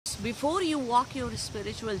before you walk your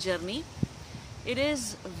spiritual journey, it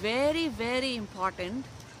is very, very important.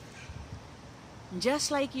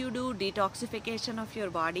 Just like you do detoxification of your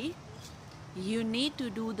body, you need to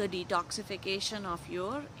do the detoxification of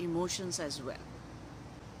your emotions as well.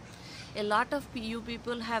 A lot of you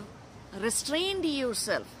people have restrained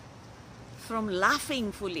yourself from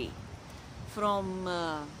laughing fully, from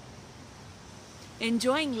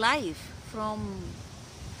enjoying life, from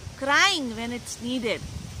crying when it's needed,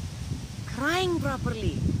 crying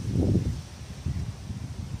properly.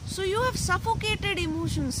 So you have suffocated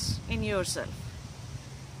emotions in yourself.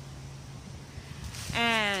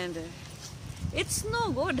 And it's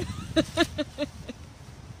no good.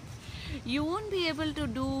 You won't be able to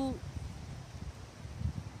do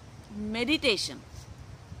meditation,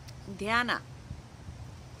 dhyana,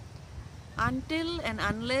 until and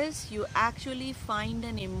unless you actually find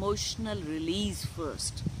an emotional release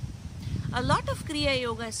first. A lot of Kriya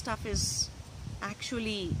Yoga stuff is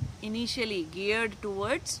actually initially geared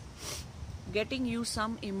towards getting you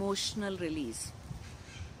some emotional release.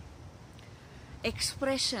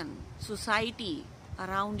 Expression, society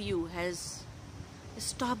around you has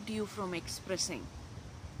stopped you from expressing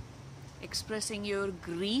your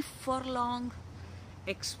grief for long,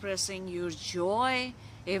 expressing your joy.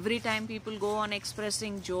 Every time people go on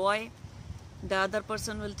expressing joy, the other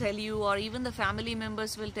person will tell you, or even the family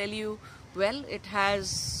members will tell you, well, it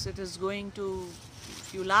is going to,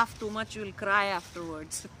 if you laugh too much, you will cry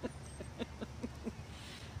afterwards.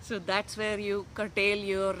 So that's where you curtail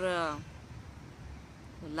your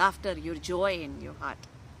laughter, your joy in your heart.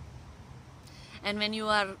 And when you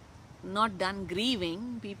are not done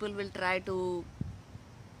grieving, people will try to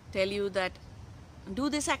tell you that do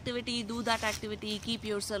this activity, do that activity, keep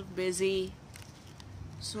yourself busy.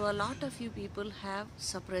 So a lot of you people have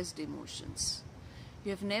suppressed emotions.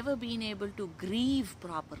 You have never been able to grieve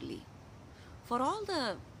properly for all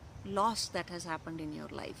the loss that has happened in your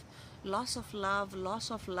life. Loss of love, loss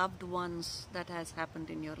of loved ones that has happened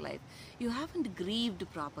in your life. You haven't grieved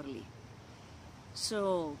properly.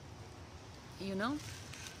 So,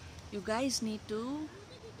 you guys need to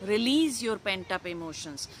release your pent-up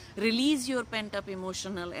emotions, release your pent-up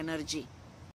emotional energy.